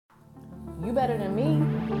You better than me.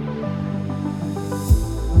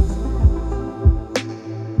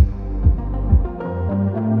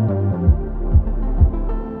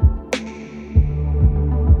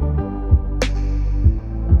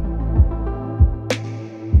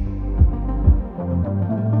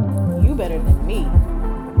 You better than me.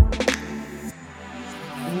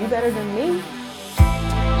 You better than me.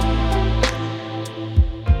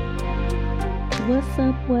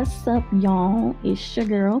 What's up, y'all? It's your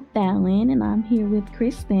girl, Fallon, and I'm here with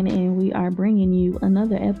Kristin, and we are bringing you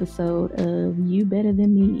another episode of You Better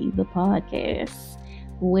Than Me, the podcast.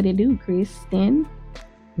 What it do, Kristin?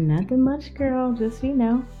 Nothing much, girl. Just,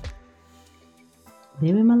 living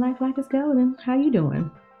my life like it's golden. How you doing?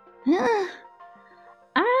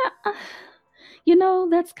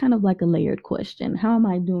 That's kind of like a layered question. How am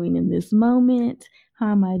I doing in this moment?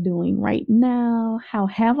 How am I doing right now? How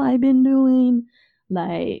have I been doing?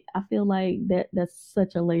 Like, I feel like that's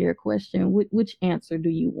such a layered question. Which answer do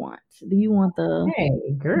you want? Do you want the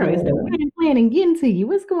Hey, girl, it's the wedding planning getting to you.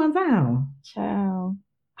 What's going on? child?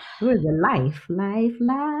 What is it? Life.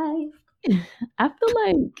 I feel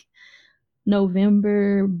like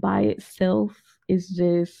November by itself is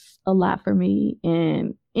just a lot for me.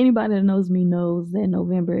 And anybody that knows me knows that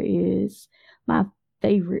November is my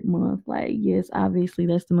favorite month. Like, yes, obviously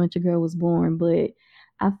that's the month your girl was born, but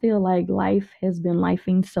I feel like life has been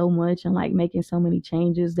lifing so much and like making so many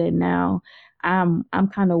changes that now I'm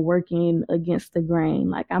kind of working against the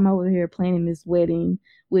grain. Like I'm over here planning this wedding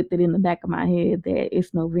with it in the back of my head that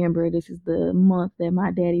it's November. This is the month that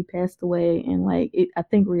my daddy passed away, and like I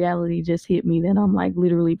think reality just hit me that I'm like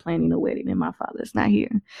literally planning a wedding and my father's not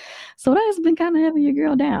here. So that has been kind of having your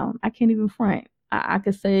girl down. I can't even front. I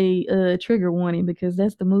could say trigger warning because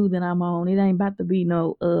that's the mood that I'm on. It ain't about to be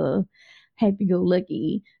no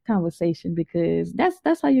happy-go-lucky conversation because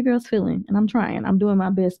that's how your girl's feeling, and I'm trying. I'm doing my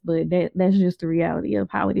best, but that's just the reality of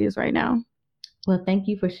how it is right now. Well, thank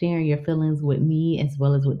you for sharing your feelings with me as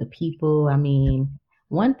well as with the people. I mean,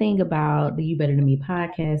 one thing about the You Better Than Me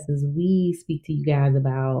podcast is we speak to you guys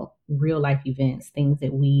about real life events, things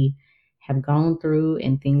that we have gone through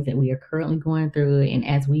and things that we are currently going through. And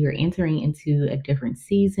as we are entering into a different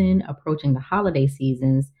season, approaching the holiday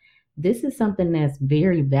seasons, this is something that's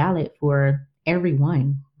very valid for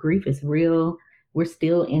everyone. Grief is real. We're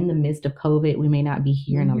still in the midst of COVID. We may not be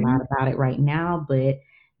hearing a lot about it right now, but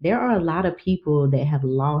there are a lot of people that have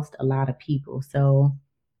lost a lot of people. So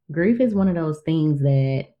grief is one of those things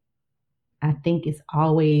that I think is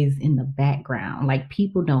always in the background. Like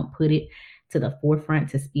people don't put it to the forefront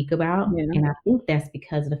to speak about. Yeah. And I think that's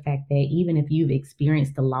because of the fact that even if you've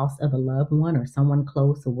experienced the loss of a loved one or someone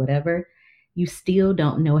close or whatever, you still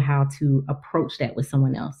don't know how to approach that with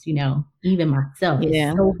someone else. Even myself, Yeah.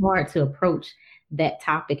 It's so hard to approach that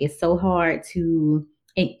topic. It's so hard to,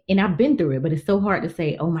 and I've been through it, but it's so hard to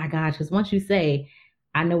say, oh my gosh, because once you say,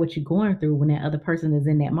 I know what you're going through when that other person is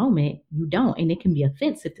in that moment, you don't. And it can be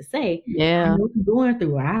offensive to say, I know what you're going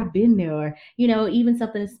through, or I've been there, or, even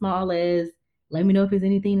something as small as, let me know if there's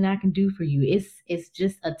anything that I can do for you. It's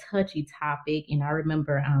just a touchy topic. And I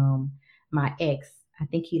remember my ex, I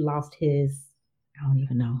think he lost I don't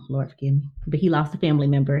even know, Lord forgive me, but he lost a family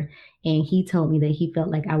member. And he told me that he felt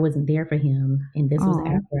like I wasn't there for him. And this was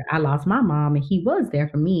after I lost my mom, and he was there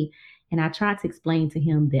for me. And I tried to explain to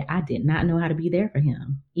him that I did not know how to be there for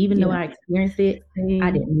him. Even though I experienced it, I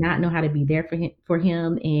did not know how to be there for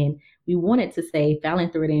him. And we wanted to say, Fallon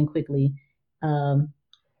threw it in quickly,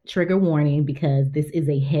 trigger warning, because this is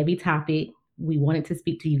a heavy topic. We wanted to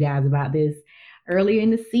speak to you guys about this earlier in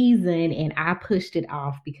the season, and I pushed it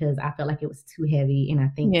off because I felt like it was too heavy. And I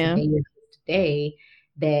think today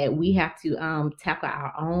that we have to tackle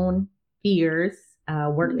our own fears,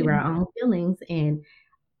 work through our own feelings, and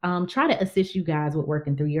try to assist you guys with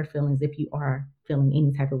working through your feelings if you are feeling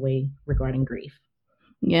any type of way regarding grief.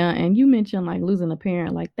 Yeah, and you mentioned like losing a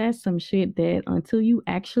parent, like that's some shit that until you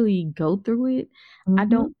actually go through it, I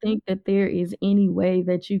don't think that there is any way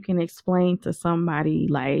that you can explain to somebody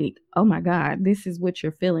like, oh my God, this is what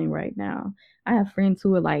you're feeling right now. I have friends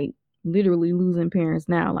who are like literally losing parents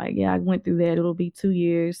now. Like, yeah, I went through that. It'll be 2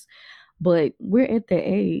 years. But we're at the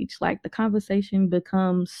age, like the conversation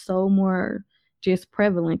becomes so more just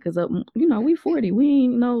prevalent because we 40, we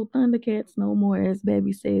ain't no Thundercats no more, as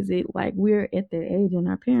baby says it. Like we're at the age, and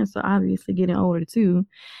our parents are obviously getting older too.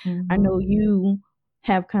 I know you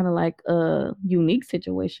have kind of like a unique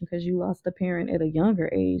situation because you lost a parent at a younger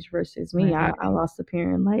age versus me. I lost a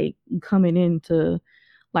parent like coming into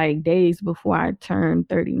like days before I turned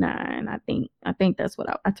 39. I think that's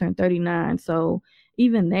what I turned 39. So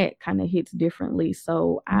even that kind of hits differently.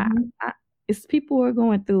 So I it's people are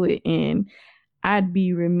going through it, and I'd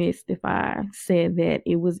be remiss if I said that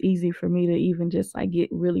it was easy for me to even just like get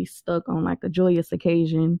really stuck on like a joyous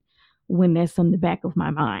occasion when that's on the back of my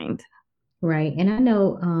mind. Right. And I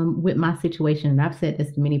know with my situation, and I've said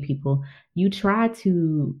this to many people, you try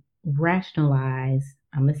to rationalize,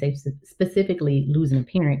 I'm going to say specifically losing a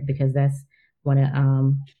parent because that's one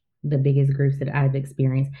of the biggest groups that I've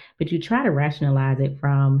experienced, but you try to rationalize it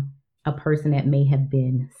from a person that may have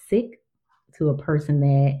been sick to a person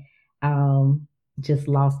that just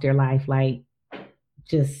lost their life, like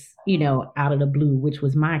just, out of the blue, which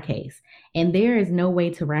was my case. And there is no way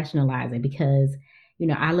to rationalize it because,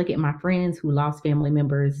 I look at my friends who lost family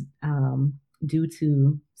members due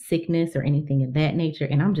to sickness or anything of that nature.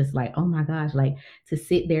 And I'm just like, oh my gosh, like to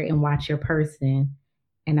sit there and watch your person.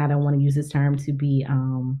 And I don't want to use this term to be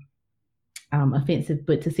offensive,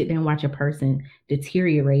 but to sit there and watch a person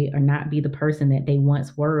deteriorate or not be the person that they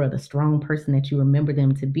once were or the strong person that you remember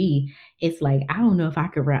them to be, it's like, I don't know if I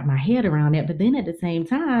could wrap my head around that. But then at the same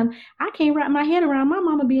time, I can't wrap my head around my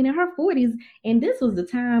mama being in her 40s. And this was the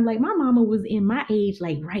time, like my mama was in my age,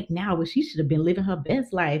 like right now, where she should have been living her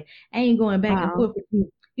best life. I ain't going back and Wow. forth with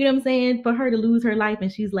you. You know what I'm saying? For her to lose her life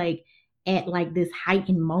and she's like at like this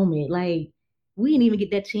heightened moment, like we didn't even get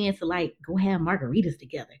that chance to like go have margaritas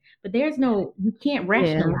together. But you can't Yeah.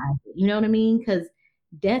 rationalize it. You know what I mean? Because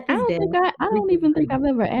death I is don't death. think I Grief don't is even think grief. I've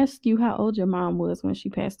ever asked you how old your mom was when she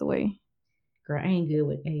passed away. Girl, I ain't good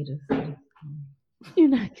with ages. You're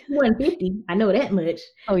not. She wasn't 50. I know that much.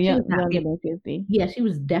 Oh, She yeah, was not younger 50. than 50. Yeah, she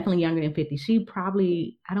was definitely younger than 50. She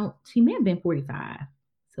may have been 45.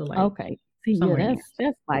 So like Okay. See, yeah, somewhere in there.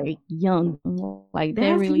 that's like young. Like that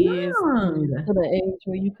That's really is young. to the age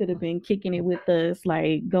where you could have been kicking it with us,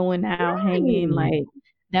 like going out, hanging, Right. like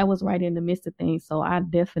that was right in the midst of things. So I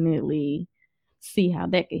definitely see how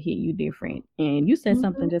that could hit you different. And you said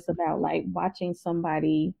something Mhm. just about like watching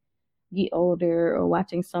somebody get older or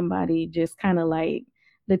watching somebody just kind of like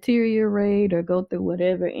deteriorate or go through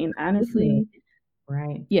whatever. And Yeah. honestly,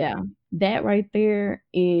 Right. yeah, that right there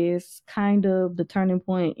is kind of the turning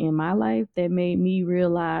point in my life that made me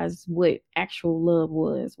realize what actual love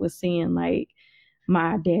was seeing like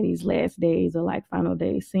my daddy's last days or like final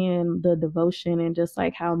days, seeing the devotion and just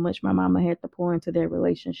like how much my mama had to pour into their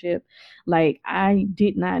relationship. Like I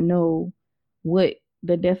did not know what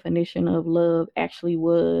the definition of love actually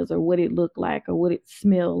was or what it looked like or what it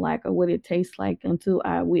smelled like or what it tastes like until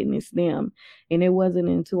I witnessed them. And it wasn't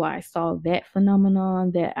until I saw that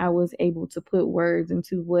phenomenon that I was able to put words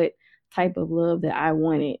into what type of love that I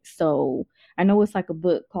wanted. So I know it's like a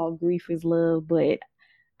book called Grief is Love, but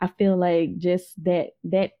I feel like just that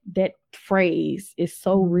phrase is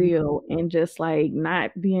so Mhm. real and just like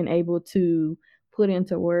not being able to put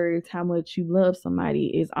into words how much you love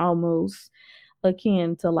somebody is almost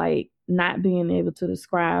akin to like not being able to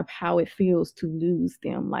describe how it feels to lose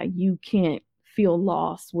them. Like you can't feel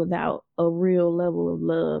lost without a real level of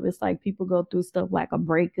love. It's like people go through stuff like a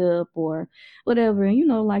breakup or whatever,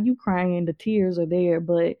 and like you crying, the tears are there,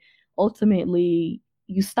 but ultimately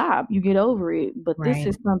you stop, you get over it. But this Right.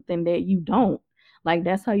 is something that you don't. Like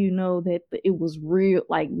that's how you know that it was real,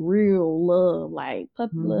 like real love, like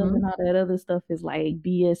puppy love and Mm-hmm. all that other stuff is like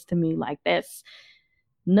BS to me. Like that's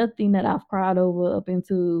nothing that I've cried over up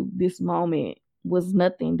into this moment was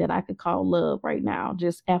nothing that I could call love right now,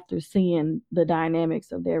 just after seeing the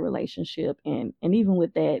dynamics of their relationship. And even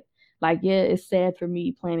with that, like, yeah, it's sad for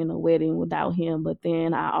me planning a wedding without him, but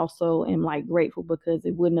then I also am like grateful because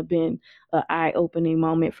it wouldn't have been an eye-opening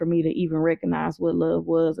moment for me to even recognize what love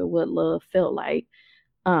was or what love felt like,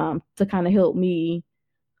 to kind of help me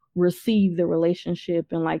receive the relationship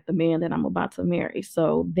and like the man that I'm about to marry.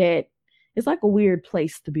 So that it's like a weird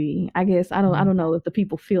place to be. I guess I don't know if the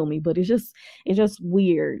people feel me, but it's just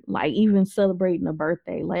weird. Like even celebrating a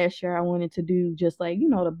birthday. Last year I wanted to do just like,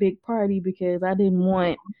 the big party because I didn't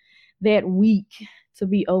want that week to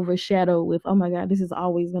be overshadowed with, oh my God, this is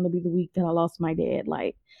always gonna be the week that I lost my dad.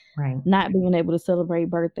 Like Right. not being able to celebrate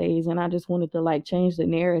birthdays, and I just wanted to like change the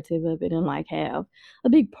narrative of it and like have a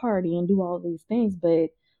big party and do all these things. But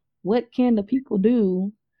what can the people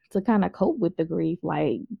do to kind of cope with the grief?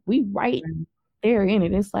 Like we right Right. there in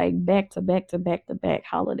it. It's like back to back to back to back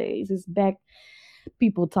holidays. It's back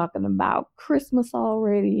people talking about Christmas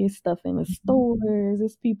already. It's stuff in the Mhm. stores.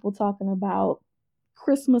 It's people talking about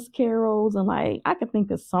Christmas carols, and like I could think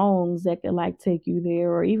of songs that could like take you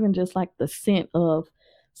there, or even just like the scent of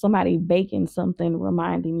somebody baking something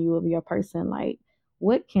reminding you of your person. Like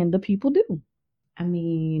what can the people do? I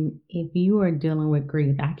mean, if you are dealing with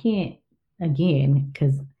grief, I can't, again,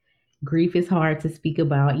 because grief is hard to speak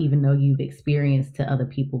about, even though you've experienced to other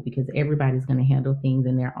people, because everybody's going to handle things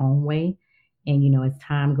in their own way. And, as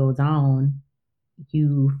time goes on,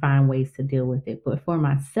 you find ways to deal with it. But for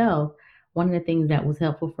myself, one of the things that was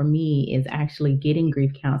helpful for me is actually getting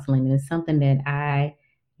grief counseling. And it's something that I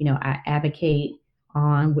advocate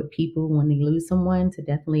on with people when they lose someone, to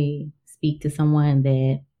definitely speak to someone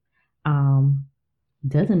that um,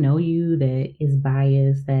 doesn't know you, that is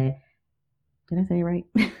biased, that, did I say it right?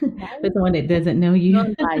 But someone that doesn't know you.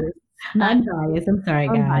 Unbiased. Unbiased. I'm sorry,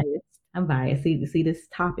 guys. Unbiased. I'm biased. See this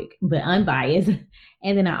topic, but unbiased.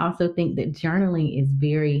 And then I also think that journaling is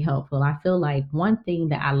very helpful. I feel like one thing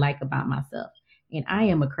that I like about myself, and I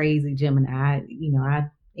am a crazy Gemini, I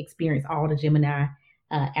experience all the Gemini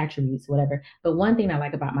attributes, whatever. But one thing I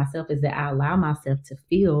like about myself is that I allow myself to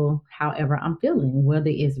feel however I'm feeling, whether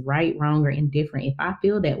it's right, wrong, or indifferent. If I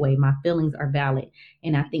feel that way, my feelings are valid.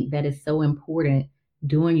 And I think that is so important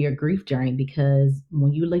during your grief journey, because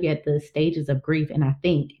when you look at the stages of grief, and I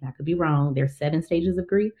think, and I could be wrong, there's 7 stages of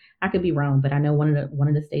grief. I could be wrong, but I know one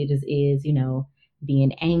of the stages is,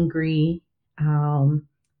 being angry. And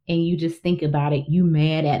you just think about it, you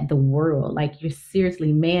mad at the world. Like, you're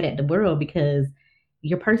seriously mad at the world because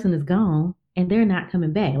your person is gone and they're not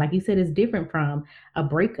coming back. Like you said, it's different from a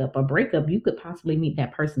breakup. A breakup, you could possibly meet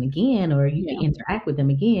that person again, or you could interact with them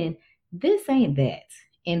again. This ain't that.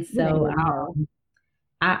 And so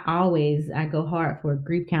I go hard for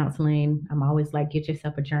grief counseling. I'm always like, get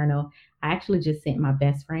yourself a journal. I actually just sent my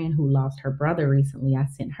best friend who lost her brother recently, I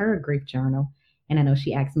sent her a grief journal. And I know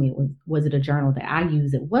she asked me, was it a journal that I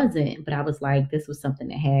use? It wasn't, but I was like, this was something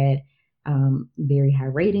that had very high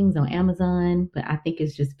ratings on Amazon. But I think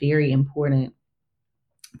it's just very important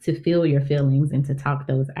to feel your feelings and to talk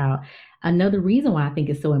those out. Another reason why I think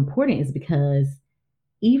it's so important is because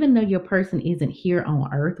even though your person isn't here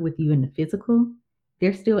on earth with you in the physical,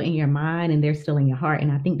 they're still in your mind and they're still in your heart.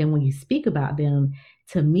 And I think that when you speak about them,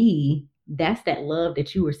 to me, that's that love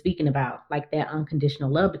that you were speaking about, like that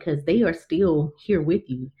unconditional love, because they are still here with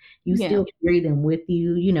you. You still carry them with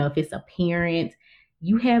you. If it's a parent,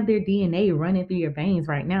 you have their DNA running through your veins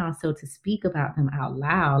right now. So to speak about them out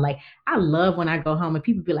loud, like, I love when I go home and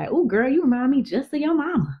people be like, oh, girl, you remind me just of your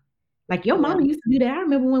mama. Like, your mama used to do that. I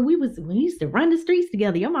remember when we used to run the streets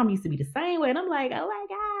together, your mama used to be the same way. And I'm like, oh my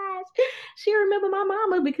gosh, she remember my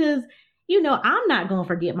mama, because, I'm not going to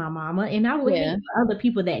forget my mama. And I would hate for other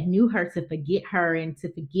people that knew her to forget her and to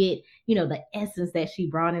forget, the essence that she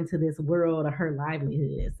brought into this world or her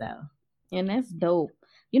livelihood. So. And that's dope.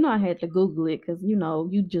 I had to Google it because,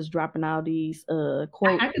 you just dropping all these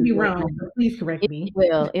quotes. I could be wrong, so please correct me.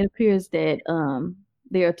 Well, it appears that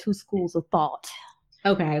there are 2 schools of thought.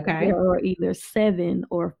 Okay. There are either 7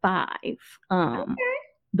 or 5.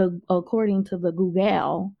 According to the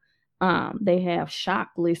Google, they have shock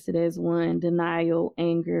listed as 1, denial,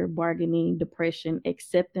 anger, bargaining, depression,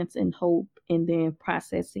 acceptance and hope, and then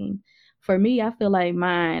processing. For me, I feel like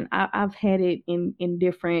mine, I've had it in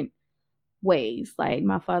different ways. Like,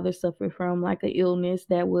 my father suffered from like an illness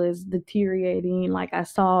that was deteriorating. Like, I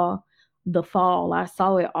saw the fall, I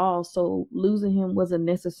saw it all. So losing him wasn't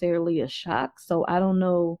necessarily a shock. So I don't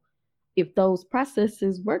know if those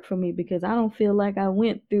processes work for me, because I don't feel like I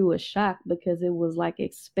went through a shock because it was like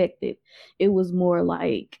expected. It was more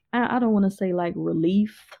like, I don't want to say like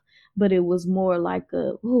relief, but it was more like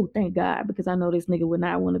oh, thank God, because I know this nigga would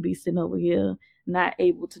not want to be sitting over here not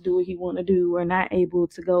able to do what he want to do, or not able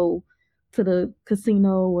to go to the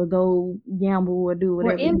casino or go gamble or do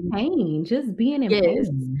whatever. Or in pain, just being in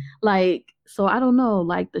pain. Like, so I don't know,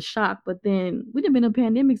 like the shock, but then we've been in a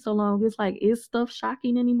pandemic so long, it's like, is stuff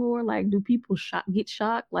shocking anymore? Like, do people get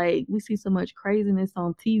shocked? Like, we see so much craziness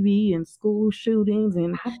on TV and school shootings,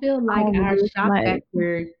 and I feel like our shock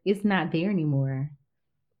factor is not there anymore.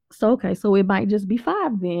 So, okay, so it might just be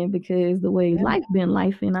 5 then, because the way life been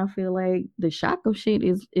life, and I feel like the shock of shit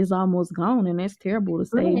is almost gone, and that's terrible to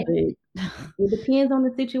say, but it depends on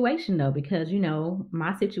the situation though, because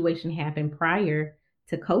my situation happened prior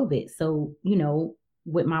to COVID. So,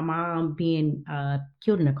 with my mom being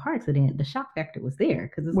killed in a car accident, the shock factor was there,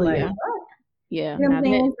 because it's what? Yeah. You know what I'm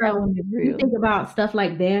saying? So you think about stuff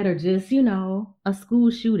like that, or just, a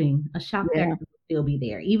school shooting, a shock factor will still be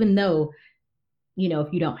there, even though,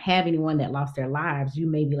 if you don't have anyone that lost their lives, you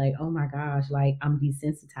may be like, oh my gosh, like, I'm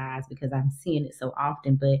desensitized because I'm seeing it so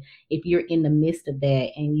often. But if you're in the midst of that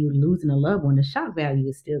and you're losing a loved one, the shock value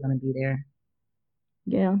is still going to be there.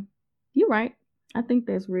 Yeah, you're right. I think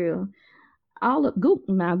that's real.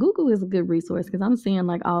 Google is a good resource, because I'm seeing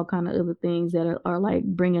like all kind of other things that are like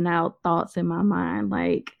bringing out thoughts in my mind,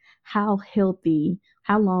 like how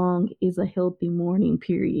long is a healthy mourning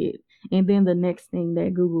period? And then the next thing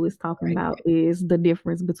that Google is talking about is the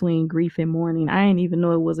difference between grief and mourning. I didn't even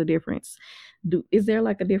know it was a difference. Is there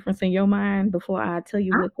like a difference in your mind before I tell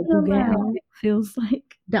you I what the feel like Google feels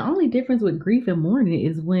like? the only difference with grief and mourning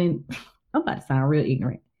is when I'm about to sound real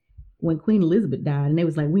ignorant. When Queen Elizabeth died, and they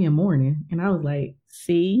was like, "We in mourning," and I was like,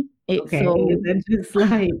 See it. "Okay, is that just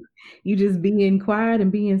like you just being quiet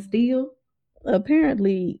and being still?"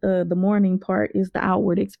 Apparently, the mourning part is the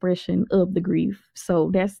outward expression of the grief.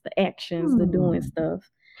 So that's the actions, the doing Hmm.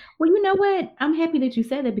 stuff. Well, you know what? I'm happy that you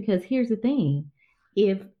said that because here's the thing.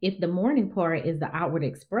 If the mourning part is the outward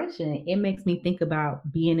expression, it makes me think about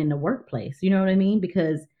being in the workplace. You know what I mean?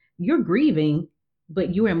 Because you're grieving,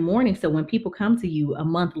 but you're in mourning. So when people come to you a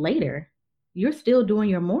month later, you're still doing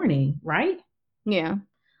your mourning, right? Yeah.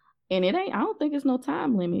 And it ain't, I don't think it's no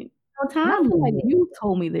time limit. No And I time feel like limit. you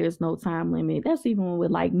told me there's no time limit. That's even with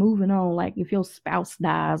like moving on, like if your spouse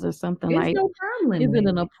dies or something, There's like, no time is it limit.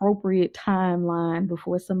 an appropriate timeline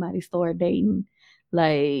before somebody start dating?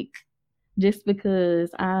 Like, just because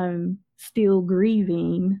I'm still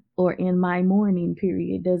grieving or in my mourning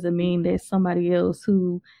period doesn't mean that somebody else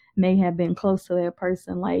who may have been close to that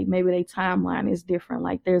person, like maybe their timeline is different.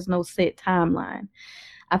 Like there's no set timeline.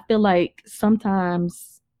 I feel like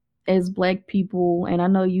sometimes as Black people, and I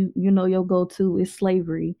know you know your go-to is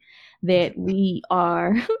slavery, that we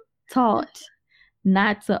are taught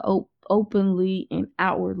not to openly and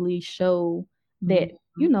outwardly show that,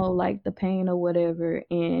 Mhm. like the pain or whatever.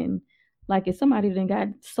 And like if somebody then got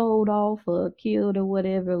sold off or killed or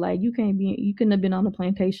whatever, like you couldn't have been on the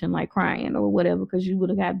plantation like crying or whatever because you would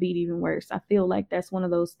have got beat even worse. I feel like that's one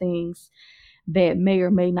of those things that may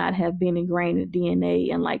or may not have been ingrained in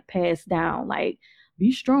DNA and like passed down. Like,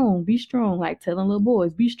 be strong, like telling little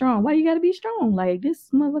boys, be strong. Why you gotta be strong? Like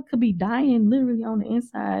this mother could be dying literally on the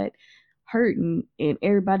inside, hurting, and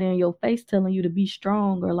everybody in your face telling you to be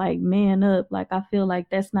strong or like man up. Like I feel like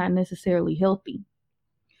that's not necessarily healthy.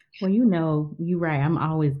 Well, you're right. I'm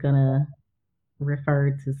always gonna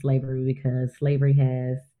refer to slavery because slavery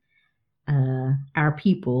has our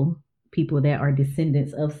people that are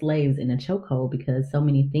descendants of slaves in a chokehold because so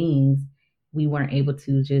many things we weren't able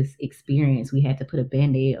to just experience. We had to put a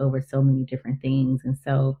band-aid over so many different things. And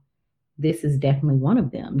so this is definitely one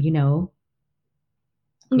of them, Yeah.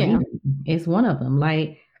 grieving is one of them.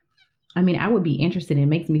 Like, I mean, I would be interested. It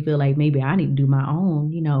makes me feel like maybe I need to do my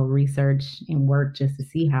own, research and work just to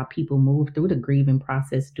see how people move through the grieving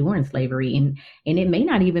process during slavery. And it may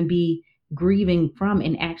not even be grieving from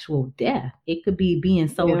an actual death. It could be being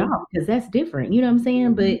sold Yeah. off because that's different. You know what I'm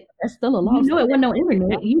saying? But That's still a loss. it wasn't no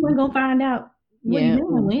internet. You weren't gonna find out where your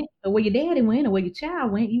Yeah. man went or where your daddy went or where your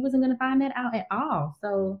child went. You wasn't gonna find that out at all.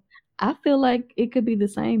 So I feel like it could be the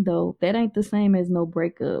same though. That ain't the same as no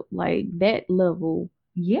breakup. Like that level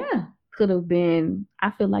yeah. could have been,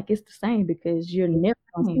 I feel like it's the same because you're never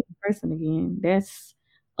going to see the person again. That's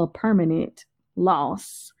a permanent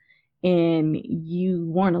loss. And you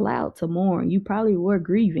weren't allowed to mourn. You probably were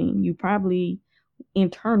grieving. You probably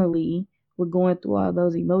internally were going through all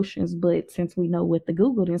those emotions. But since we know what the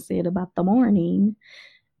Google then said about the mourning,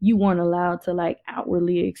 you weren't allowed to like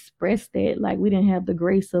outwardly express that. Like we didn't have the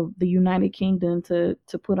grace of the United Kingdom to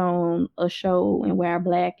put on a show and wear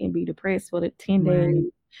black and be depressed for the 10 Right.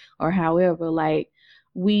 days or however. Like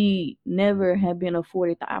we never have been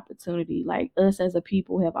afforded the opportunity. Like us as a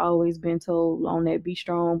people have always been told on that be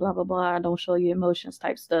strong, blah blah blah, don't show your emotions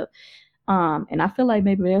type stuff. And I feel like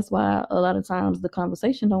maybe that's why a lot of times the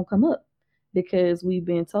conversation don't come up because we've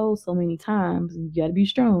been told so many times you got to be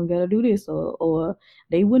strong, got to do this, or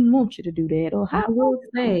they wouldn't want you to do that, or I how. will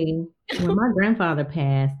say, when my grandfather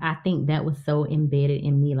passed, I think that was so embedded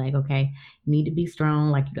in me. Like, okay, you need to be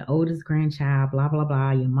strong. Like, you're the oldest grandchild, blah, blah,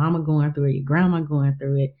 blah. Your mama going through it, your grandma going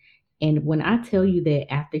through it. And when I tell you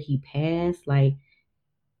that after he passed, like,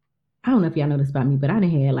 I don't know if y'all know this about me, but I done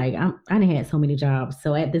had like I done had so many jobs.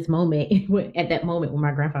 So at this moment, at that moment when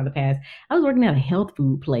my grandfather passed, I was working at a health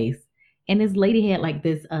food place, and this lady had like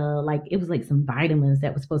this like it was like some vitamins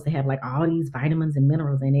that was supposed to have like all these vitamins and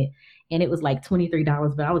minerals in it, and it was like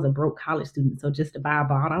 $23. But I was a broke college student, so just to buy a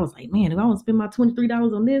bottle, I was like, man, if I want to spend my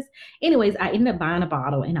 $23 on this, anyways, I ended up buying a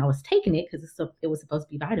bottle and I was taking it because it was supposed to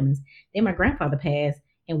be vitamins. Then my grandfather passed,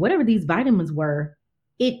 and whatever these vitamins were,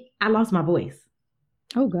 I lost my voice.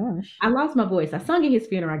 Oh gosh. I lost my voice. I sung at his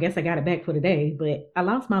funeral. I guess I got it back for today, but I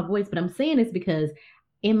lost my voice. But I'm saying this because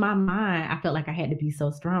in my mind, I felt like I had to be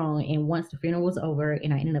so strong. And once the funeral was over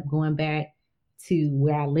and I ended up going back to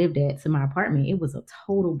where I lived at, to my apartment, it was a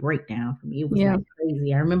total breakdown for me. It was Yeah. like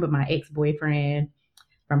crazy. I remember my ex-boyfriend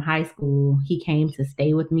from high school. He came to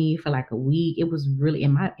stay with me for like a week. It was really,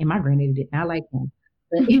 and my granddaddy did not like him,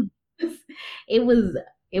 but was, it was,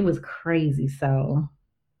 it was crazy. So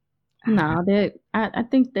No, that I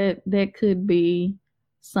think that could be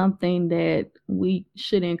something that we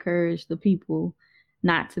should encourage the people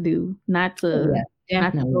not to do, not to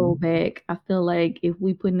go back. I feel like if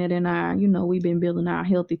we putting it in our, we've been building our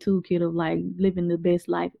healthy toolkit of like living the best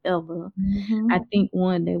life ever. I think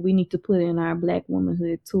one that we need to put in our Black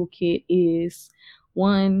womanhood toolkit is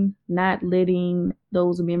one, not letting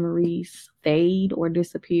those memories fade or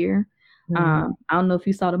disappear. I don't know if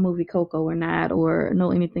you saw the movie Coco or not, or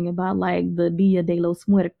know anything about like the Dia de los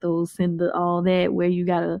Muertos and all that, where you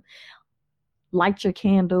gotta light your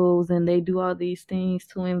candles and they do all these things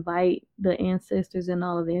to invite the ancestors and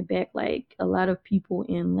all of that back. Like a lot of people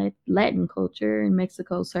in Latin culture in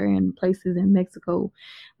Mexico, certain places in Mexico,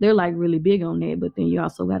 they're like really big on that. But then you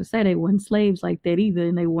also got to say they weren't slaves like that either,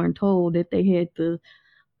 and they weren't told that they had to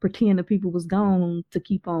pretend the people was gone to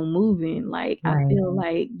keep on moving. Like I feel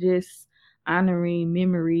like just honoring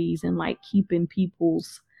memories and like keeping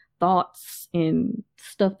people's thoughts and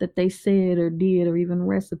stuff that they said or did, or even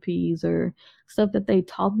recipes or stuff that they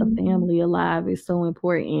taught the family alive is so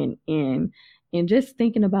important. And just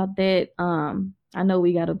thinking about that, I know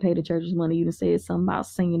we got to pay the church's money. You said something about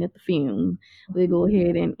singing at the funeral. We'll go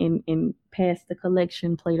ahead and pass the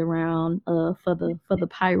collection plate around for the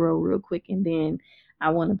pyro real quick, and then I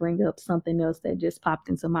want to bring up something else that just popped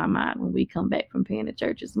into my mind when we come back from paying the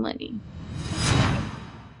church's money.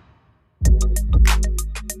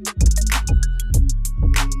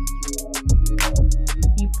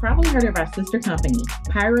 You've probably heard of our sister company,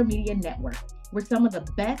 Pyro Media Network, where some of the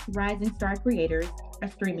best rising star creators are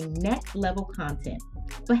streaming next level content.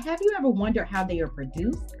 But have you ever wondered how they are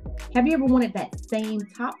produced? Have you ever wanted that same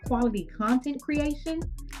top quality content creation,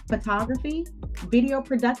 photography, video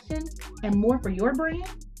production, and more for your brand?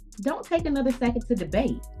 Don't take another second to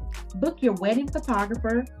debate. Book your wedding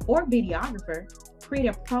photographer or videographer, create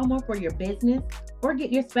a promo for your business, or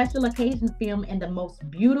get your special occasion film in the most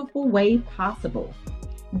beautiful way possible.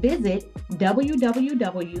 Visit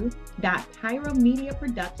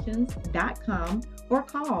www.pyromediaproductions.com or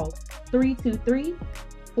call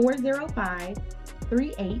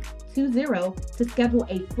 323-405-3820 to schedule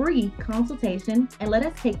a free consultation and let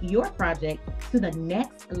us take your project to the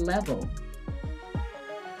next level.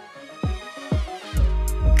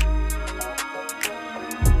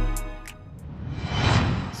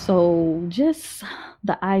 So just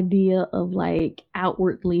the idea of like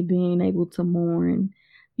outwardly being able to mourn.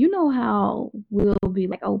 You know how we'll be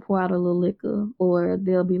like, oh, pour out a little liquor, or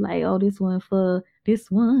they'll be like, oh, this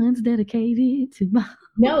one's dedicated to my.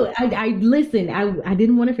 No, I listen. I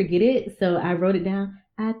didn't want to forget it, so I wrote it down.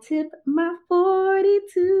 I tip my 40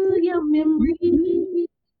 to your memory.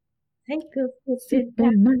 Take a sip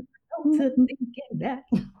and to thinking that.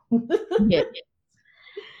 Yeah.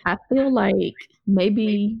 I feel like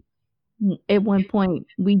maybe at one point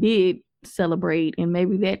we did celebrate, and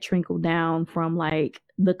maybe that trickled down from like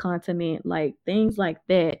the continent, like things like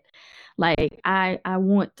that. Like I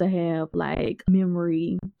want to have like a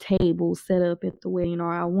memory table set up at the wedding,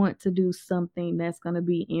 or I want to do something that's going to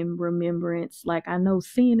be in remembrance. Like I know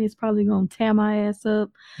seeing it's probably going to tear my ass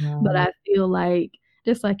up, but I feel like,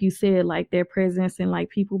 just like you said, like their presence and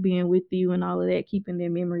like people being with you and all of that, keeping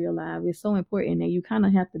their memory alive is so important that you kind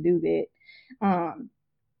of have to do that. Are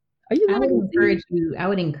you gonna I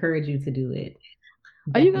would encourage you to do it.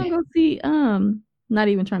 Are you gonna go see not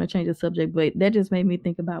even trying to change the subject, but that just made me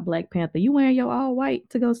think about Black Panther. You wearing your all white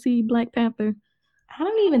to go see Black Panther? I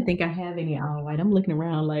don't even think I have any all white. I'm looking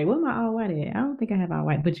around like, what am I all white at? I don't think I have all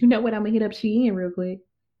white. But you know what? I'm gonna hit up Shein real quick.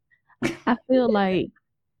 I feel like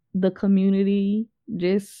the community,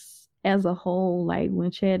 just as a whole, like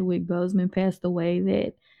when Chadwick Boseman passed away,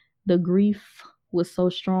 that the grief was so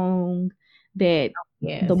strong that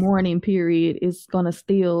the mourning period is gonna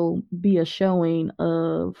still be a showing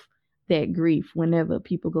of that grief whenever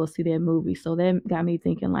people go see that movie. So that got me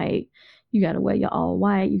thinking, like, you got to wear your all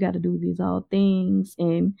white, you got to do these all things.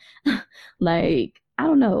 And like, I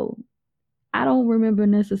don't know, I don't remember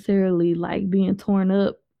necessarily like being torn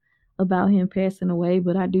up about him passing away,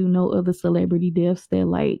 but I do know other celebrity deaths that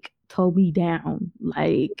like tore me down.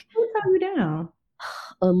 Like, who tore you down?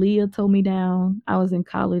 Aaliyah tore me down. I was in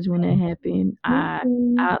college when that happened.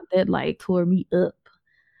 That like tore me up.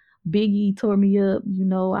 Biggie tore me up. You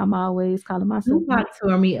know, I'm always calling myself. Tupac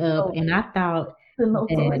tore me up, and I thought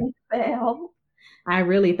I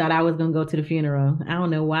really thought I was gonna go to the funeral. I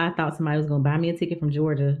don't know why I thought somebody was gonna buy me a ticket from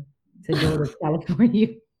Georgia to go to California.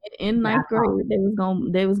 In ninth grade, they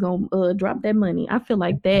was gonna drop that money. I feel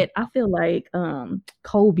like that. I feel like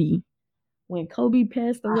Kobe, when Kobe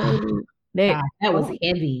passed away, that was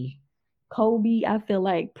heavy. Kobe. I feel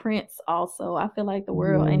like Prince also. I feel like the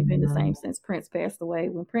world ain't been the Yeah. same since Prince passed away.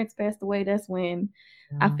 When Prince passed away, that's when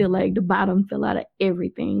I Yeah. feel like the bottom fell out of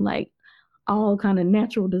everything. Like all kind of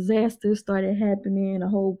natural disasters started happening, a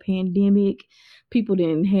whole pandemic. People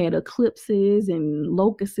then had eclipses and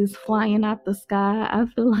locusts flying out the sky. I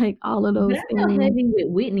feel like all of But those I felt things. heavy with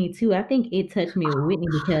Whitney too. I think it touched me with Whitney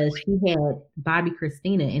because she had Bobby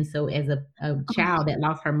Christina. And so as a child that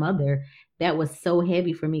lost her mother, that was so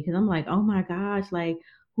heavy for me because I'm like, oh my gosh, like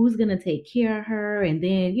who's gonna take care of her? And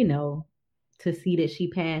then, to see that she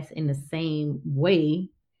passed in the same way,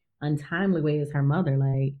 untimely way as her mother,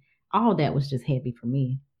 like all that was just heavy for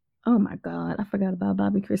me. Oh my God, I forgot about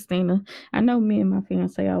Bobby Christina. I know me and my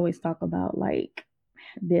fiance always talk about like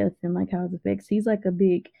death and like how it affects. He's like a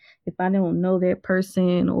big, if I don't know that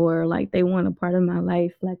person or like they weren't a part of my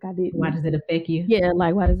life, like I Why didn't, does it affect you? yeah,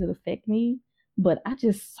 like why does it affect me? But I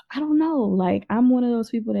don't know. Like I'm one of those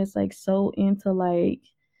people that's like so into like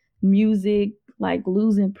music, like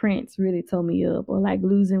losing Prince really tore me up, or like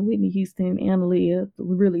losing Whitney Houston and Aaliyah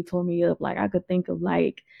really tore me up. Like I could think of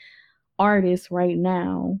like artists right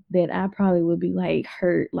now that I probably would be like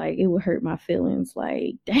hurt, like it would hurt my feelings.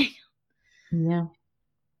 Like, damn. Yeah.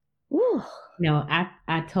 Whew. No,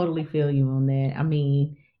 I totally feel you on that. I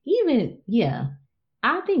mean, even yeah,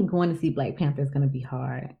 I think going to see Black Panther is going to be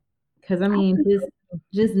hard because I I mean, think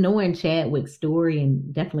just knowing Chadwick's story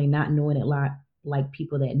and definitely not knowing it like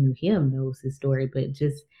people that knew him knows his story, but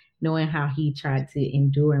just knowing how he tried to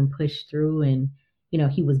endure and push through, and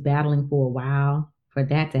he was battling for a while for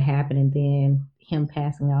that to happen, and then him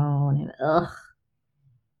passing on, and ugh.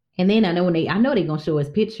 And then I know they're gonna show his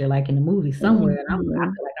picture like in the movie somewhere, and I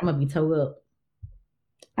Mhm. feel like I'm gonna be towed up.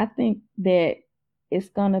 I think that it's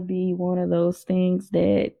gonna be one of those things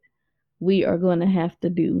that we are gonna have to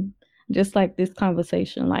do. Just like this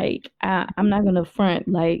conversation. Like I'm not gonna front,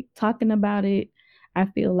 like talking about it, I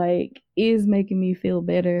feel like is making me feel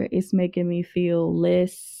better. It's making me feel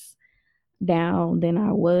less down than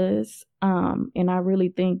I was. And I really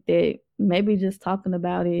think that maybe just talking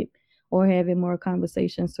about it or having more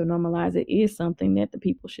conversations to normalize it is something that the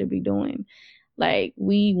people should be doing. Like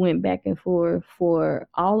we went back and forth for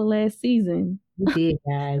all of last season. We did,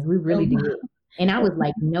 guys. We really did. And I was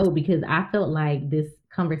like, no, because I felt like this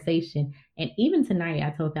conversation, and even tonight, I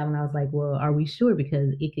told Fallon, I was like, well, are we sure?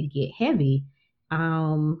 Because it could get heavy.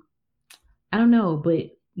 Um, I don't know, but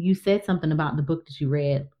you said something about the book that you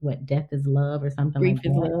read, what Death is Love or something Grief like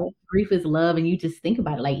is that. love. Grief is love, and you just think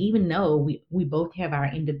about it, like even though we both have our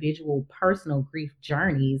individual personal grief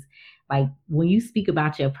journeys, like when you speak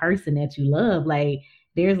about your person that you love, like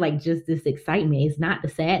there's like just this excitement. It's not the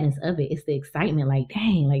sadness of it, it's the excitement, like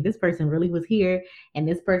dang, like this person really was here and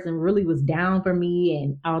this person really was down for me,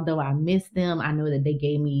 and although I miss them, I know that they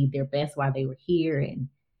gave me their best while they were here, and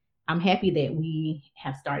I'm happy that we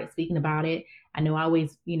have started speaking about it. I know I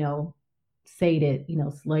always, say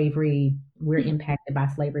that, slavery, we're impacted by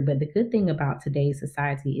slavery. But the good thing about today's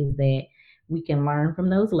society is that we can learn from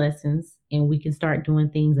those lessons and we can start doing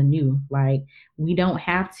things anew. Like we don't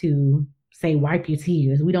have to say, wipe your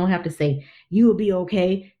tears. We don't have to say, you will be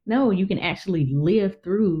okay. No, you can actually live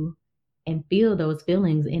through and feel those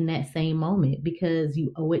feelings in that same moment because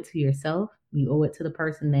you owe it to yourself. You owe it to the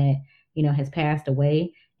person that, has passed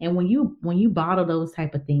away. And when you bottle those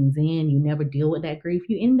type of things in, you never deal with that grief,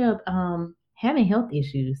 you end up having health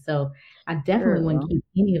issues. So I definitely wouldn't Girl, keep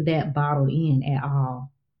any of that bottled in at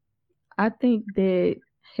all. I think that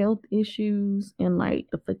health issues and like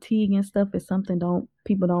the fatigue and stuff is something don't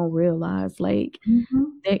people don't realize. Like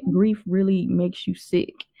Mhm. that grief really makes you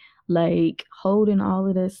sick. Like holding all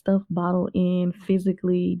of that stuff bottled in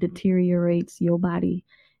physically deteriorates your body.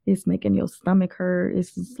 It's making your stomach hurt.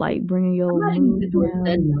 It's just like bringing your Somebody needs to mood do a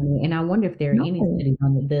study down. on it, and I wonder if there are any No, studies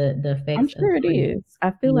on it, the I'm effects of sure it grief. is. I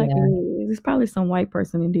feel like it Yeah, is. It's probably some white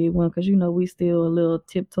person that did one because we still a little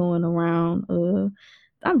tiptoeing around.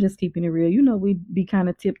 I'm just keeping it real. We be kind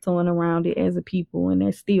of tiptoeing around it as a people, and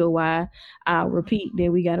that's still why I repeat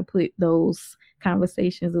that we got to put those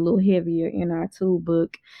conversations a little heavier in our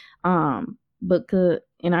toolbook, but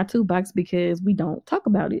in our toolbox because we don't talk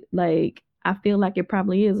about it. Like I feel like it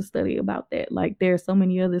probably is a study about that. Like there are so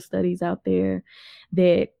many other studies out there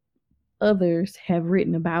that others have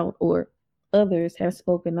written about or others have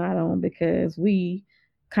spoken out on because we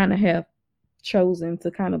kind of have chosen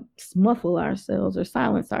to kind of muffle ourselves or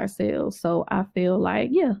silence ourselves. So I feel like,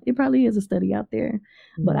 yeah, it probably is a study out there.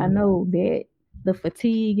 But I yeah. know that the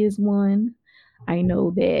fatigue is one. I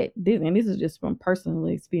know that this is just from personal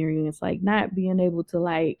experience, like not being able to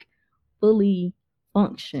like fully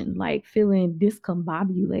function, like feeling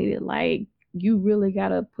discombobulated. Like you really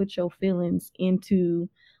gotta put your feelings into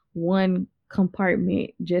one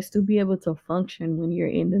compartment just to be able to function when you're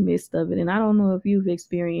in the midst of it. And I don't know if you've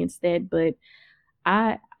experienced that, but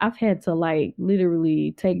I've had to like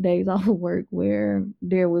literally take days off of work where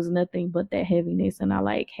there was nothing but that heaviness, and I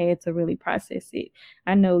like had to really process it.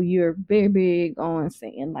 I know you're very big on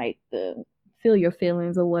saying like the feel your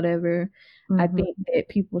feelings or whatever. I think that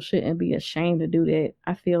people shouldn't be ashamed to do that.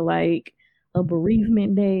 I feel like a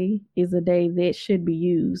bereavement day is a day that should be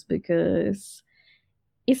used because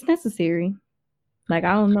it's necessary. Like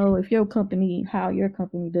I don't know if how your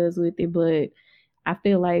company does with it, but I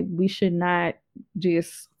feel like we should not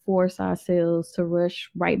just force ourselves to rush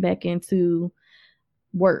right back into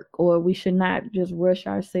work, or we should not just rush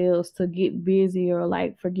ourselves to get busy or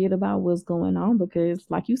like forget about what's going on, because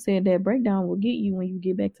like you said, that breakdown will get you when you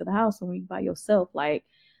get back to the house and when you by yourself. Like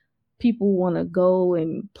people want to go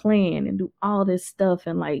and plan and do all this stuff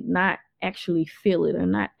and like not actually feel it or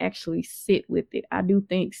not actually sit with it. I do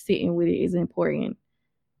think sitting with it is important.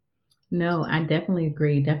 No, I definitely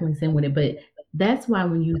agree. Definitely same with it. But that's why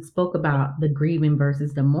when you spoke about the grieving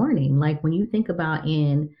versus the mourning, like when you think about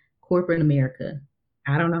in corporate America,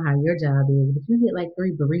 I don't know how your job is, but you get like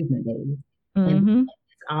 3 bereavement days. And Mm-hmm.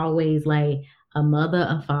 it's always like a mother,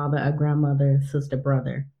 a father, a grandmother, sister,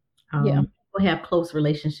 brother. Yeah. People have close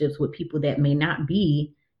relationships with people that may not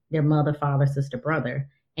be their mother, father, sister, brother.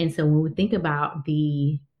 And so when we think about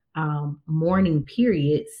the mourning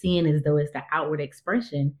period, seeing as though it's the outward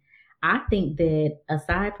expression, I think that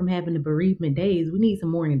aside from having the bereavement days, we need some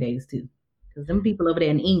mourning days too. Because them people over there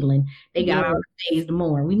in England, they got Yeah. all the days to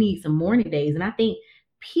mourn. We need some mourning days. And I think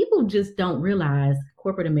people just don't realize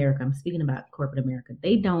corporate America, I'm speaking about corporate America,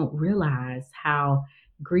 they don't realize how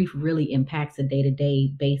grief really impacts a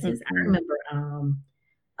day-to-day basis. I Mm-hmm. remember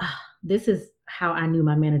this is how I knew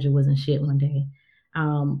my manager wasn't shit one day.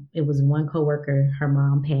 It was one coworker, her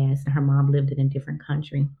mom passed, and her mom lived in a different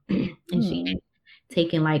country. And she had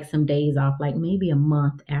taken like some days off, like maybe a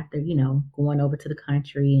month after, going over to the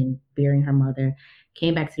country and burying her mother,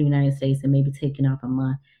 came back to the United States and maybe taking off a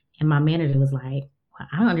month. And my manager was like, well,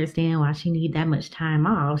 I don't understand why she need that much time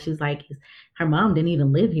off. She's like, her mom didn't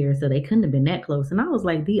even live here, so they couldn't have been that close. And I was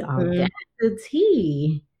like, the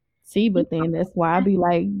audacity. See, but then that's why I be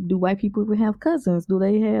like, do white people even have cousins? Do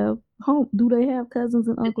they have home? Do they have cousins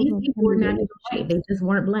and uncles These and people were family not even white. They just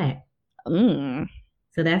weren't black. Mm.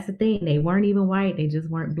 So that's the thing. They weren't even white. They just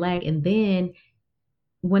weren't black. And then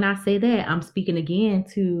when I say that, I'm speaking again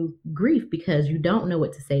to grief because you don't know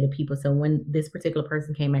what to say to people. So when this particular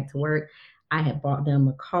person came back to work, I had bought them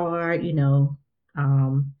a card,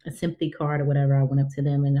 a sympathy card or whatever. I went up to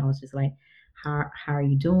them and I was just like, how are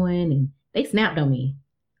you doing? And they snapped on me.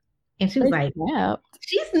 And she was like,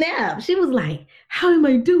 she snapped. She was like, how am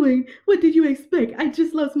I doing? What did you expect? I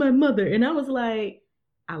just lost my mother. And I was like,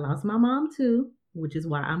 I lost my mom too, which is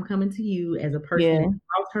why I'm coming to you as a person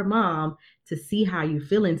that lost her mom to see how you're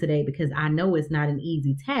feeling today, because I know it's not an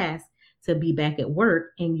easy task to be back at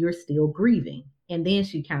work and you're still grieving. And then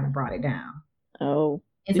she kind of brought it down. Oh.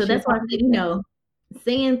 And so that's why I said,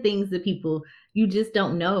 saying things to people, you just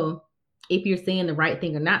don't know if you're saying the right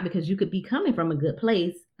thing or not, because you could be coming from a good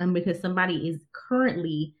place and because somebody is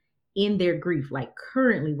currently in their grief, like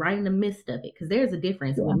currently right in the midst of it. Because there's a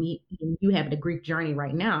difference with me and you having a grief journey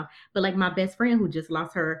right now. But like my best friend who just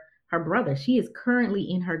lost her brother, she is currently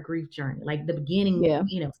in her grief journey, like the beginning,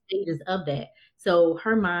 stages of that. So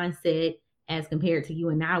her mindset as compared to you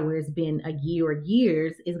and I, where it's been a year or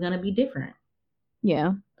years, is going to be different.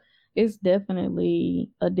 Yeah. It's definitely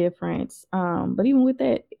a difference. But even with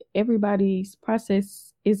that, everybody's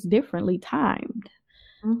process is differently timed.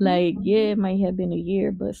 Like, it might have been a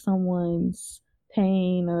year, but someone's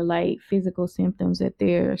pain or like physical symptoms that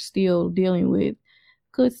they're still dealing with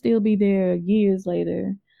could still be there years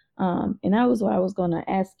later. And that was what I was going to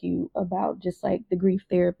ask you about, just like the grief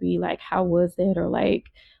therapy, like how was that, or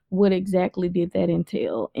like what exactly did that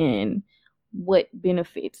entail, and what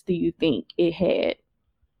benefits do you think it had?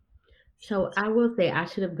 So I will say I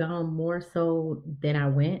should have gone more so than I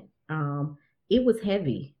went. It was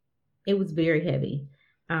heavy. It was very heavy.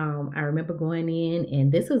 I remember going in,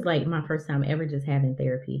 and this was like my first time ever just having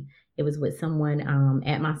therapy. It was with someone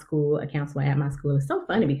at my school, a counselor at my school. It's so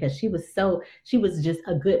funny because she was just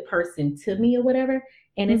a good person to me or whatever.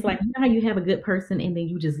 And it's like, you know how you have a good person and then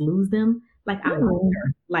you just lose them? Like I lost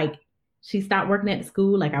her. Like she stopped working at the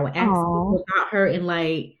school. Like I would ask people about her and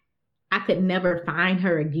like I could never find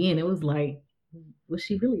her again. It was like, was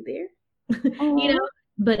she really there?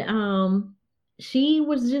 But she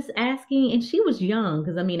was just asking, and she was young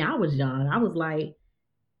because I mean I was young. I was like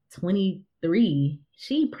 23.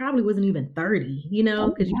 She probably wasn't even 30,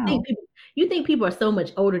 because you think people are so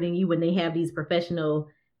much older than you when they have these professional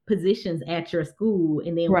positions at your school,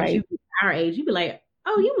 and then once you Right. get our age, you be like,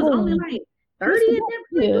 oh, you was only Oh, like 30 at that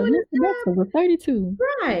point doing this Mr. job. Baxter was 32.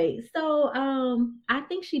 Right. So I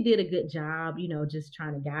think she did a good job, just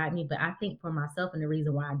trying to guide me. But I think for myself, and the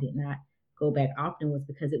reason why I did not go back often was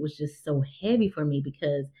because it was just so heavy for me.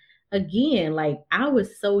 Because again, like I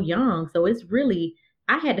was so young. So it's really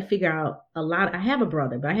I had to figure out a lot. I have a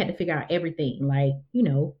brother, but I had to figure out everything, like,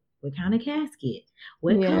 what kind of casket,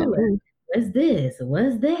 what Yeah. color, what's this,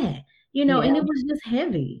 what's that, Yeah. and it was just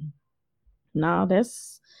heavy. No,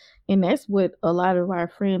 that's what a lot of our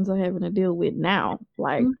friends are having to deal with now.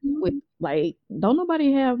 Like with don't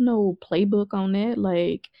nobody have no playbook on that.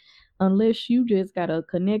 Like unless you just got a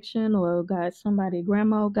connection or got somebody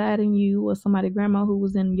grandma guiding you or somebody grandma who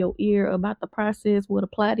was in your ear about the process, what a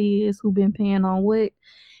plot is, who been paying on what.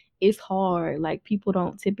 It's hard. Like people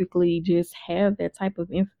don't typically just have that type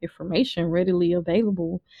of information readily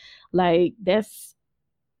available. Like that's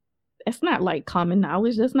not like common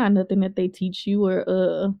knowledge. That's not nothing that they teach you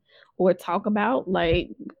or talk about.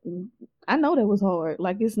 Like I know that was hard.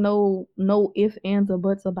 Like it's no ifs, ands, or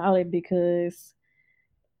buts about it because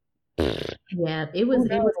yeah, it was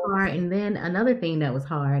hard. And then another thing that was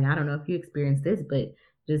hard, and I don't know if you experienced this, but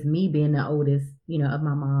just me being the oldest, of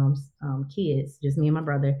my mom's kids, just me and my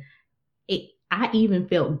brother, I even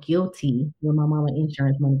felt guilty when my mama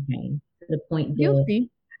insurance money came, to the point that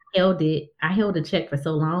guilty. I held a check for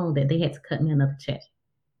so long that they had to cut me another check.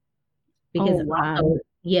 Because also,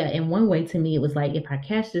 yeah, in one way to me, it was like, if I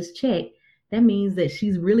cash this check, that means that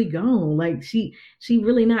she's really gone. Like she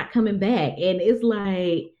really not coming back. And it's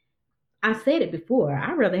like, I said it before,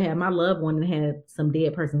 I'd rather have my loved one than have some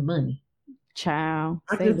dead person's money. Child,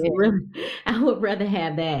 I would rather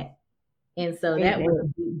have that. And so that was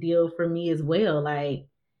a big deal for me as well. Like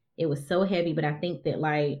it was so heavy, but I think that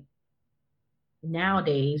like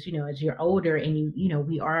nowadays, as you're older and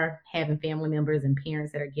we are having family members and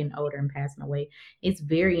parents that are getting older and passing away, it's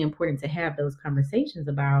very important to have those conversations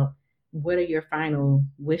about what are your final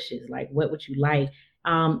wishes, like what would you like,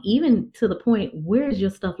 even to the point, where is your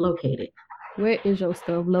stuff located? Where is your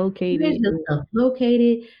stuff located?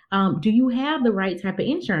 Do you have the right type of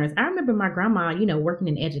insurance? I remember my grandma, working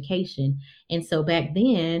in education. And so back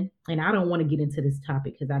then, and I don't want to get into this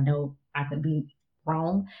topic because I know I could be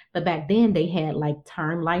wrong, but back then they had like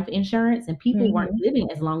term life insurance, and people weren't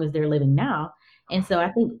living as long as they're living now. And so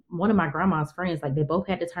I think one of my grandma's friends, like they both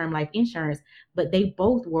had the term life insurance, but they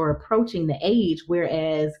both were approaching the age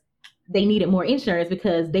whereas they needed more insurance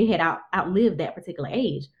because they had outlived that particular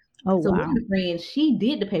age. Oh, so wow. One of the friends, she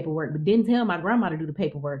did the paperwork, but didn't tell my grandma to do the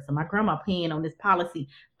paperwork. So my grandma paying on this policy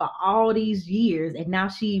for all these years, and now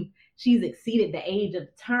she's exceeded the age of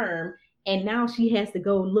the term, and now she has to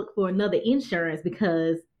go look for another insurance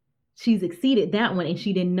because she's exceeded that one, and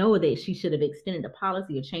she didn't know that she should have extended the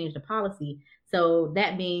policy or changed the policy. So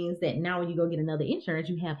that means that now when you go get another insurance,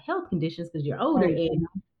 you have health conditions because you're older, and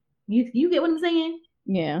you get what I'm saying?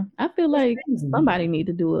 Yeah, I feel like somebody need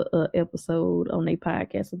to do a episode on their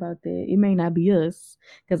podcast about that. It may not be us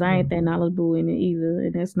because I ain't that knowledgeable in it either,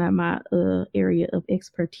 and that's not my area of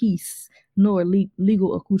expertise nor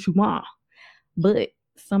legal accoutrement. But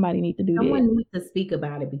somebody need to do that. Someone needs to speak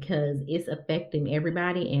about it because it's affecting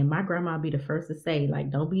everybody. And my grandma be the first to say, like,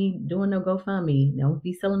 don't be doing no GoFundMe. Don't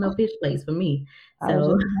be selling no fish plates for me. I was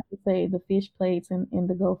just about to say the fish plates and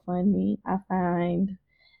the GoFundMe. I find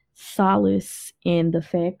solace in the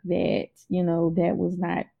fact that that was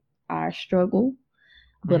not our struggle,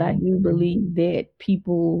 but I do believe that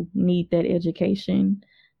people need that education,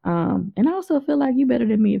 and I also feel like you better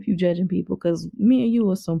than me if you judging people, because me and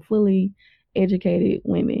you are some fully educated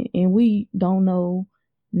women and we don't know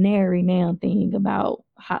nary damn thing about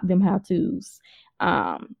how-tos.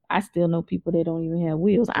 I still know people that don't even have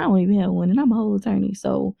wheels. I don't even have one, and I'm a whole attorney.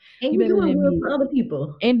 So and you better than me for other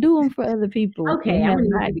people, and do them for other people. Okay,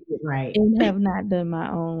 and have not done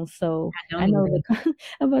my own. So I know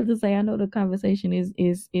I'm about to say I know the conversation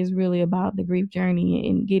is really about the grief journey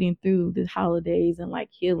and getting through the holidays and like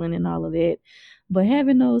healing and all of that. But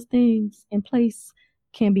having those things in place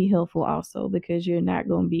can be helpful also, because you're not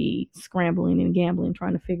going to be scrambling and gambling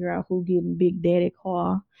trying to figure out who getting big daddy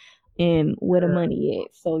car and where the money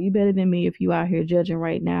is. So you better than me if you out here judging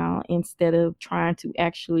right now instead of trying to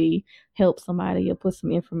actually help somebody or put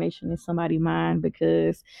some information in somebody's mind,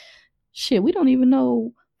 because shit, we don't even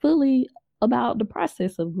know fully about the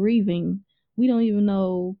process of grieving. We don't even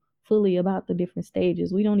know fully about the different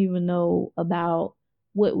stages. We don't even know about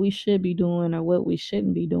what we should be doing or what we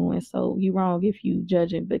shouldn't be doing. So you're wrong if you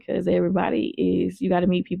judging, because you got to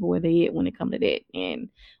meet people where they at when it comes to that. And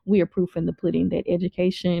we are proof in the pudding that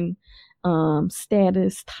education,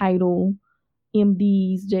 status, title,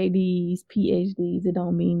 MDs, JDs, PhDs. It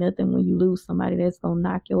don't mean nothing when you lose somebody that's gonna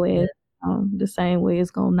knock your ass down the same way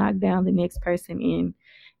it's gonna knock down the next person in.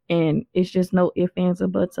 And it's just no ifs, ands, or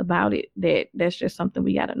buts about it. That's just something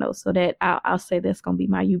we gotta know. So that I'll say that's gonna be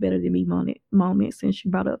my "you better than me" moment since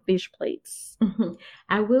you brought up fish plates.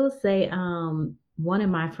 I will say, one of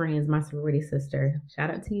my friends, my sorority sister,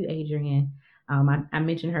 shout out to you, Adrienne. I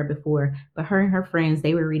mentioned her before, but her and her friends,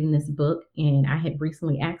 they were reading this book, and I had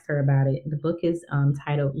recently asked her about it. The book is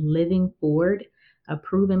titled "Living Forward: A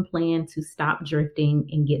Proven Plan to Stop Drifting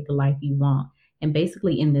and Get the Life You Want." And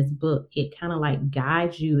basically, in this book, it kind of like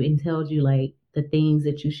guides you and tells you like the things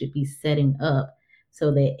that you should be setting up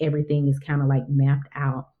so that everything is kind of like mapped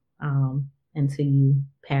out until you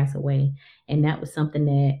pass away. And that was something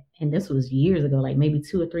that, and this was years ago, like maybe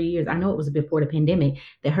 2 or 3 years. I know it was before the pandemic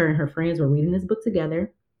that her and her friends were reading this book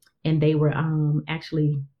together, and they were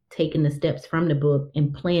actually taking the steps from the book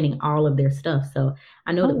and planning all of their stuff. So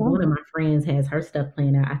I know that one of my friends has her stuff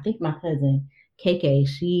planned out. I think my cousin KK,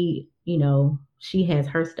 she has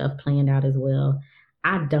her stuff planned out as well.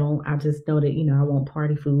 I don't. I just know that, I want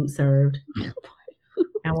party food served.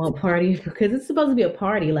 I want party because it's supposed to be a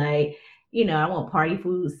party. Like, I want party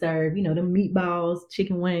food served, the meatballs,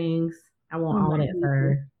 chicken wings. I want all that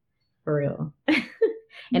served for real.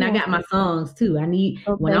 And I got my songs too. I need,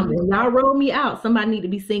 when y'all roll me out, somebody need to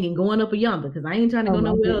be singing "Going Up a Yonder" because I ain't trying to go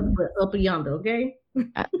nowhere else but up a yonder, okay?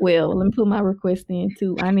 Well, let me put my request in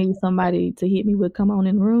too. I need somebody to hit me with "Come On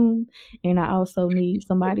in the Room," and I also need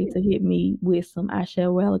somebody to hit me with some "I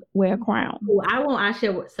Shall Wear a Crown." Well, I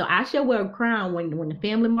shall wear a crown when the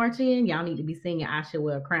family march in. Y'all need to be singing "I Shall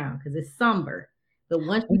Wear a Crown" because it's somber. But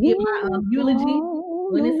once you give my eulogy,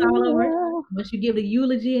 when it's all over, once you give the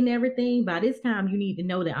eulogy and everything, by this time you need to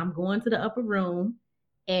know that I'm going to the upper room,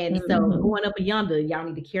 and so "Going Up a Yonder," y'all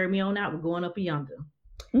need to carry me on out with "Going Up a Yonder."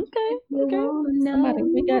 Okay. Somebody,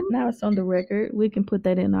 we got, now it's on the record. We can put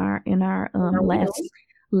that in our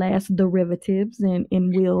last derivatives and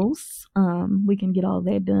in wills. We can get all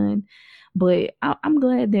that done. But I'm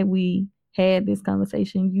glad that we had this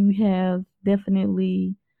conversation. You have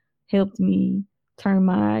definitely helped me turn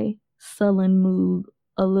my sullen mood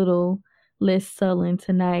a little less sullen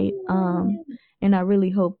tonight. And I really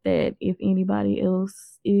hope that if anybody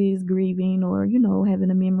else is grieving or, having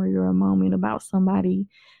a memory or a moment about somebody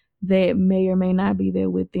that may or may not be there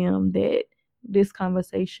with them, that this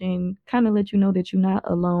conversation kind of let you know that you're not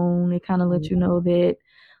alone. It kind of let you know that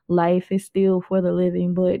life is still for the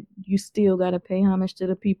living, but you still got to pay homage to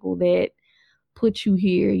the people that put you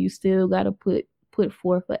here. You still got to put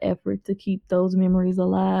forth an effort to keep those memories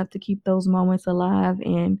alive, to keep those moments alive.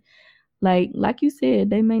 And like you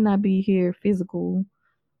said, they may not be here physical,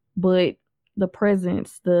 but the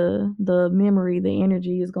presence, the memory, the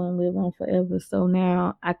energy is going to live on forever. So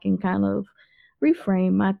now I can kind of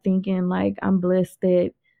reframe my thinking. Like, I'm blessed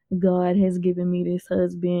that God has given me this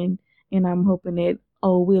husband, and I'm hoping that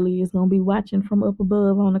old Willie is going to be watching from up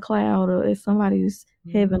above on the cloud or at somebody's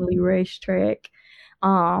heavenly racetrack,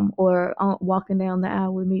 or walking down the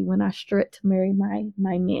aisle with me when I strut to marry my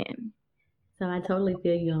man. So I totally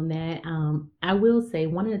feel you on that. I will say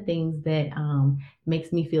one of the things that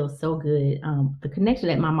makes me feel so good, the connection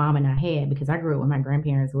that my mom and I had, because I grew up with my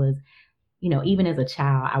grandparents, was, even as a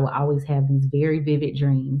child, I would always have these very vivid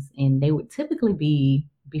dreams, and they would typically be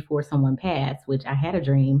before someone passed, which I had a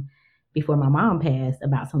dream before my mom passed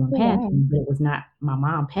about someone passing, but it was not my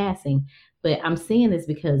mom passing. But I'm saying this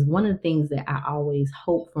because one of the things that I always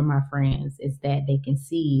hope for my friends is that they can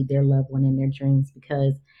see their loved one in their dreams,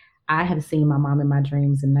 because I have seen my mom in my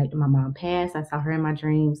dreams the night that my mom passed. I saw her in my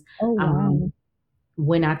dreams. Oh, wow.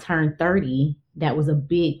 When I turned 30, that was a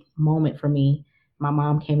big moment for me. My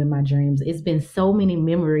mom came in my dreams. It's been so many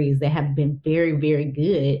memories that have been very, very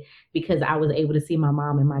good because I was able to see my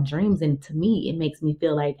mom in my dreams. And to me, it makes me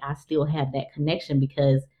feel like I still have that connection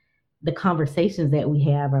because the conversations that we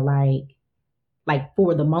have are like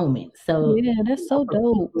for the moment. So yeah, that's so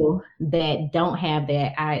dope. People that don't have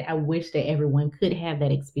that, I wish that everyone could have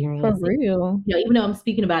that experience. For real. Even though I'm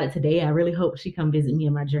speaking about it today, I really hope she come visit me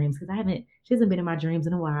in my dreams because she hasn't been in my dreams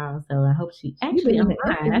in a while. So I hope she actually, I'm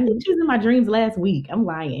lying. I think she was in my dreams last week. I'm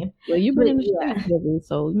lying. Well, you've been in the streets, baby,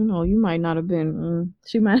 so you might not have been.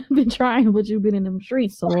 She might have been trying, but you've been in them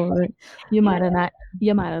streets, so you might have not.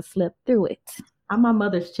 You might have slept through it. I'm my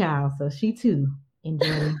mother's child, so she too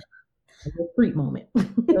enjoyed a little freak moment.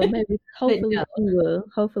 So maybe But no.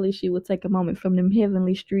 hopefully she will take a moment from them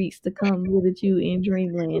heavenly streets to come visit you in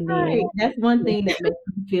dreamland Right. then. That's one thing that makes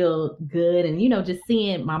me feel good. And, just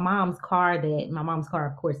seeing my mom's car,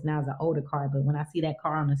 of course, now is an older car, but when I see that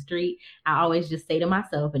car on the street, I always just say to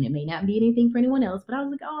myself, and it may not be anything for anyone else, but I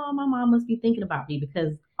was like, oh, my mom must be thinking about me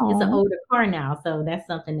because it's an Aw. older car now. So that's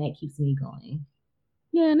something that keeps me going.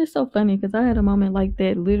 Yeah, and it's so funny because I had a moment like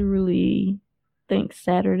that literally, I think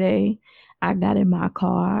Saturday. I got in my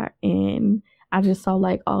car and I just saw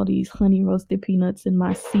like all these honey roasted peanuts in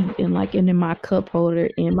my seat and like in my cup holder.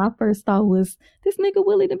 And my first thought was, this nigga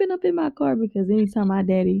Willie done been up in my car because anytime my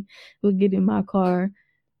daddy would get in my car,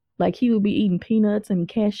 like he would be eating peanuts and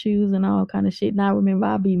cashews and all kind of shit. And I remember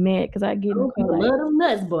I'd be mad because I get in the Oh, car people like love them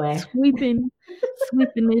nuts, boy. sweeping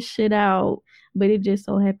this shit out. But it just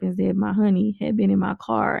so happens that my honey had been in my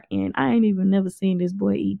car and I ain't even never seen this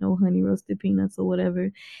boy eat no honey roasted peanuts or whatever.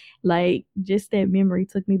 Like just that memory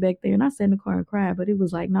took me back there and I sat in the car and cried, but it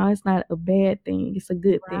was like, no, it's not a bad thing. It's a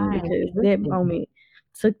good thing Right. because that moment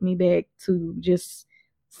took me back to just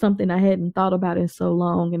something I hadn't thought about in so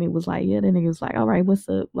long. And it was like, yeah, then it was like, all right, what's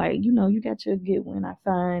up? Like, you got your good one. I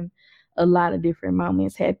find a lot of different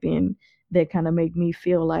moments happen that kind of make me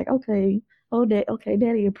feel like, okay,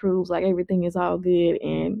 daddy approves, like everything is all good.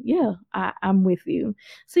 And yeah, I'm with you.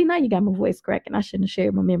 See, now you got my voice cracking. I shouldn't have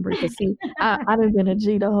shared my memory because see, I've been a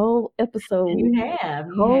G the whole episode. You have.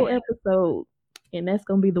 Episode. And that's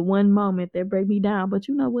gonna be the one moment that break me down. But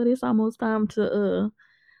you know what? It's almost time to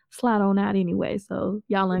slide on out anyway. So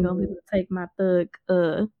y'all ain't gonna be able to take my thug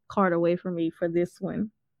card away from me for this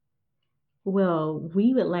one. Well,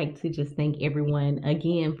 we would like to just thank everyone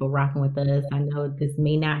again for rocking with us. I know this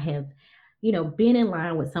may not have, been in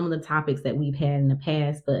line with some of the topics that we've had in the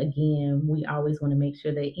past, but again, we always want to make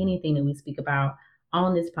sure that anything that we speak about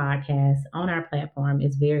on this podcast, on our platform,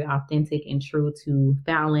 is very authentic and true to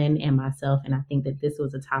Fallon and myself. And I think that this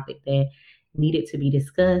was a topic that needed to be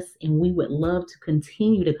discussed, and we would love to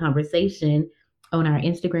continue the conversation on our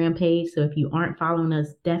Instagram page. So if you aren't following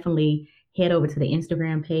us, definitely head over to the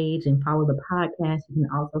Instagram page and follow the podcast. You can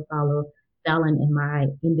also follow Fallon and my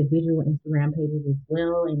individual Instagram pages as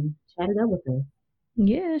well and chat it up with us.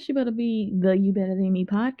 Yeah, she better be the You Better Than Me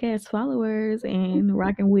podcast followers and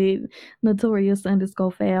rocking with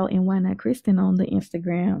Notorious_Fal and Why Not Kristin on the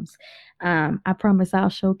Instagrams. I promise I'll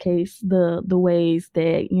showcase the ways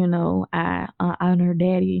that, I honor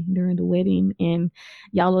daddy during the wedding, and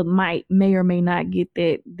y'all may or may not get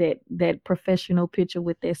that professional picture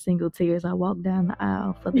with that single tears I walk down the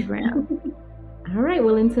aisle for the ground. All right,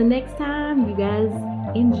 well, until next time, you guys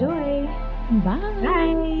enjoy. Bye.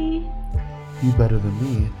 Bye. You Better Than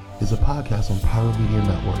Me is a podcast on Pyro Media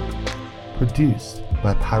Network, produced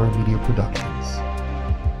by Pyro Media Productions.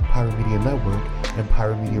 Pyro Media Network and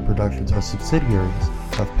Pyro Media Productions are subsidiaries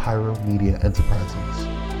of Pyro Media Enterprises.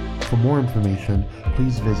 For more information,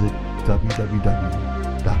 please visit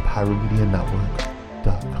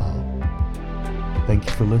www.pyromedianetwork.com. Thank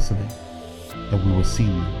you for listening, and we will see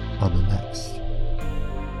you on the next.